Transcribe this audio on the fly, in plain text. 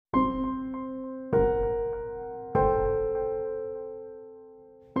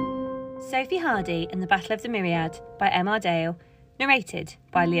Sophie Hardy and the Battle of the Myriad by M.R. Dale, narrated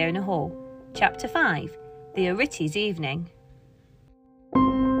by Leona Hall. Chapter 5, The Ariti's Evening.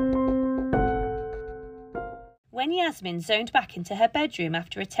 When Yasmin zoned back into her bedroom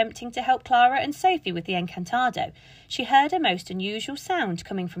after attempting to help Clara and Sophie with the Encantado, she heard a most unusual sound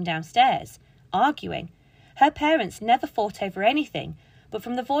coming from downstairs, arguing. Her parents never fought over anything, but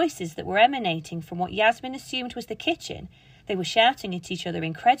from the voices that were emanating from what Yasmin assumed was the kitchen, they were shouting at each other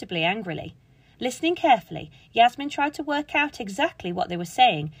incredibly angrily. Listening carefully, Yasmin tried to work out exactly what they were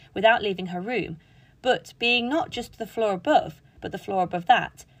saying without leaving her room, but being not just the floor above, but the floor above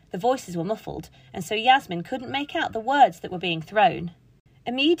that, the voices were muffled, and so Yasmin couldn't make out the words that were being thrown.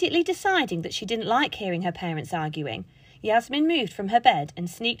 Immediately deciding that she didn't like hearing her parents arguing, Yasmin moved from her bed and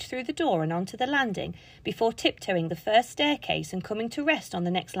sneaked through the door and onto the landing before tiptoeing the first staircase and coming to rest on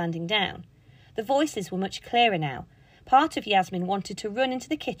the next landing down. The voices were much clearer now. Part of Yasmin wanted to run into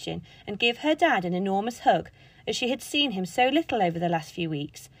the kitchen and give her dad an enormous hug, as she had seen him so little over the last few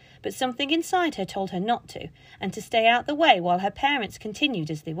weeks, but something inside her told her not to, and to stay out the way while her parents continued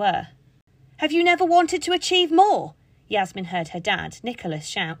as they were. "Have you never wanted to achieve more?" Yasmin heard her dad, Nicholas,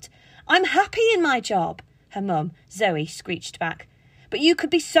 shout. "I'm happy in my job," her mum, Zoe, screeched back. "But you could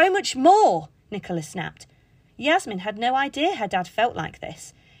be so much more," Nicholas snapped. Yasmin had no idea her dad felt like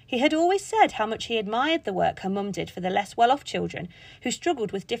this. He had always said how much he admired the work her mum did for the less well-off children who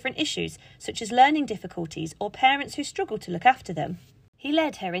struggled with different issues such as learning difficulties or parents who struggled to look after them. He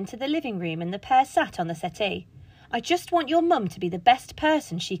led her into the living room and the pair sat on the settee. "I just want your mum to be the best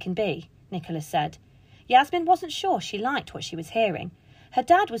person she can be," Nicholas said. Yasmin wasn't sure she liked what she was hearing. Her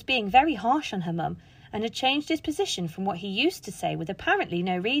dad was being very harsh on her mum and had changed his position from what he used to say with apparently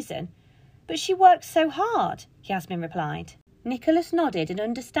no reason. "But she works so hard," Yasmin replied. Nicholas nodded in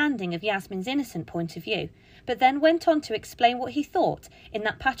understanding of Yasmin's innocent point of view, but then went on to explain what he thought in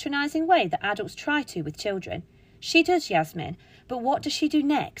that patronising way that adults try to with children. "She does, Yasmin, but what does she do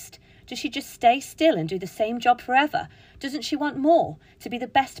next? Does she just stay still and do the same job forever? Doesn't she want more, to be the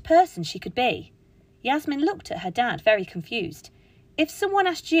best person she could be?" Yasmin looked at her dad, very confused. "If someone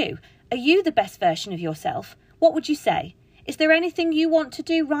asked you, are you the best version of yourself, what would you say? Is there anything you want to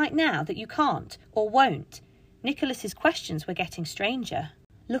do right now that you can't or won't?" Nicholas's questions were getting stranger.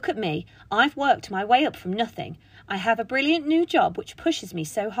 "Look at me. I've worked my way up from nothing. I have a brilliant new job which pushes me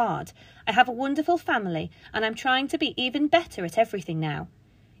so hard. I have a wonderful family, and I'm trying to be even better at everything now."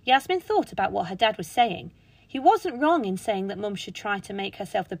 Yasmin thought about what her dad was saying. He wasn't wrong in saying that Mum should try to make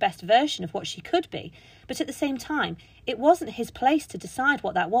herself the best version of what she could be, but at the same time, it wasn't his place to decide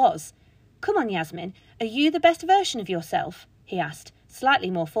what that was. "Come on, Yasmin, are you the best version of yourself?" he asked, slightly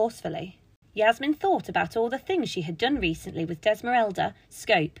more forcefully. Yasmin thought about all the things she had done recently with Desmeralda,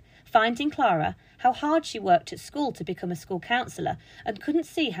 Scope, finding Clara, how hard she worked at school to become a school counsellor, and couldn't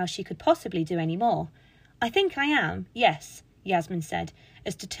see how she could possibly do any more. "I think I am, yes," Yasmin said,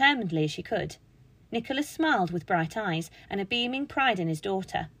 as determinedly as she could. Nicholas smiled with bright eyes and a beaming pride in his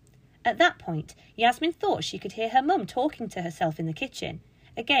daughter. At that point, Yasmin thought she could hear her mum talking to herself in the kitchen.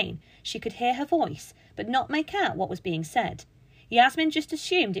 Again, she could hear her voice, but not make out what was being said. Yasmin just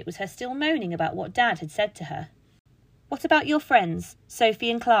assumed it was her still moaning about what Dad had said to her. "What about your friends, Sophie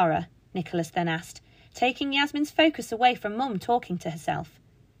and Clara?" Nicholas then asked, taking Yasmin's focus away from Mum talking to herself.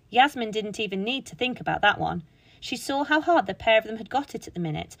 Yasmin didn't even need to think about that one. She saw how hard the pair of them had got it at the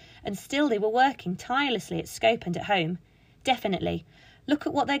minute, and still they were working tirelessly at Scope and at home. "Definitely. Look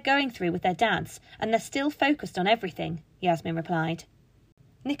at what they're going through with their dads, and they're still focused on everything," Yasmin replied.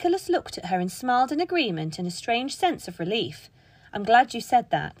 Nicholas looked at her and smiled in agreement and a strange sense of relief. "I'm glad you said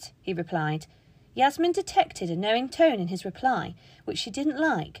that," he replied. Yasmin detected a knowing tone in his reply, which she didn't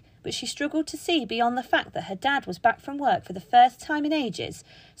like, but she struggled to see beyond the fact that her dad was back from work for the first time in ages,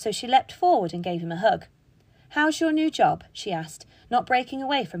 so she leapt forward and gave him a hug. "How's your new job?" she asked, not breaking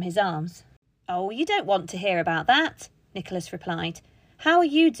away from his arms. "Oh, you don't want to hear about that," Nicholas replied. "How are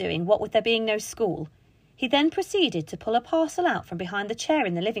you doing, what with there being no school?" He then proceeded to pull a parcel out from behind the chair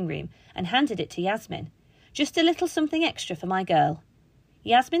in the living room and handed it to Yasmin. "Just a little something extra for my girl."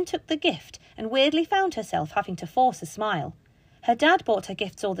 Yasmin took the gift and weirdly found herself having to force a smile. Her dad bought her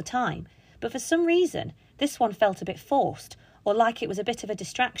gifts all the time, but for some reason, this one felt a bit forced, or like it was a bit of a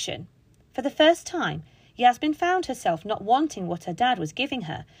distraction. For the first time, Yasmin found herself not wanting what her dad was giving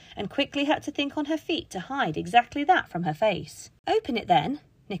her, and quickly had to think on her feet to hide exactly that from her face. "Open it then,"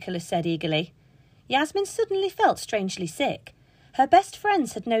 Nicholas said eagerly. Yasmin suddenly felt strangely sick. Her best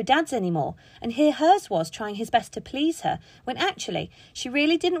friends had no dads anymore, and here hers was trying his best to please her, when actually she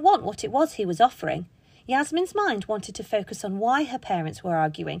really didn't want what it was he was offering. Yasmin's mind wanted to focus on why her parents were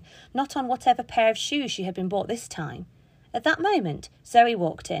arguing, not on whatever pair of shoes she had been bought this time. At that moment, Zoe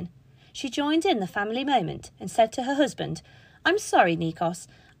walked in. She joined in the family moment and said to her husband, "I'm sorry, Nikos.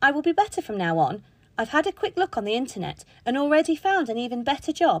 I will be better from now on. I've had a quick look on the internet and already found an even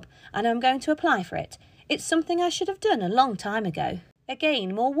better job, and I'm going to apply for it. It's something I should have done a long time ago."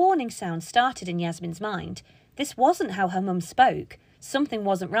 Again, more warning sounds started in Yasmin's mind. This wasn't how her mum spoke. Something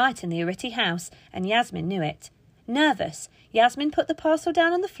wasn't right in the Ariti house, and Yasmin knew it. Nervous, Yasmin put the parcel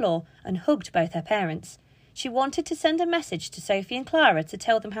down on the floor and hugged both her parents. She wanted to send a message to Sophie and Clara to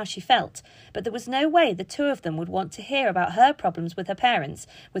tell them how she felt, but there was no way the two of them would want to hear about her problems with her parents,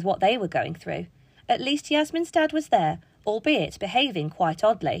 with what they were going through. At least Yasmin's dad was there, albeit behaving quite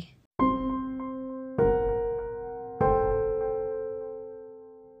oddly.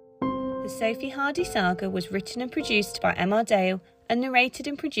 The Sophie Hardy saga was written and produced by Emma Dale and narrated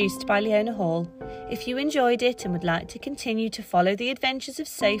and produced by Leona Hall. If you enjoyed it and would like to continue to follow the adventures of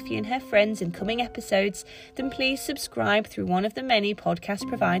Sophie and her friends in coming episodes, then please subscribe through one of the many podcast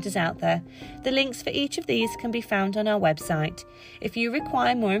providers out there. The links for each of these can be found on our website. If you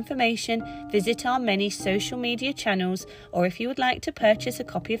require more information, visit our many social media channels, or if you would like to purchase a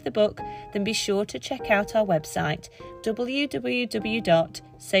copy of the book, then be sure to check out our website,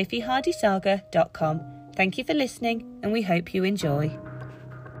 www.sophiehardysaga.com. Thank you for listening, and we hope you enjoy.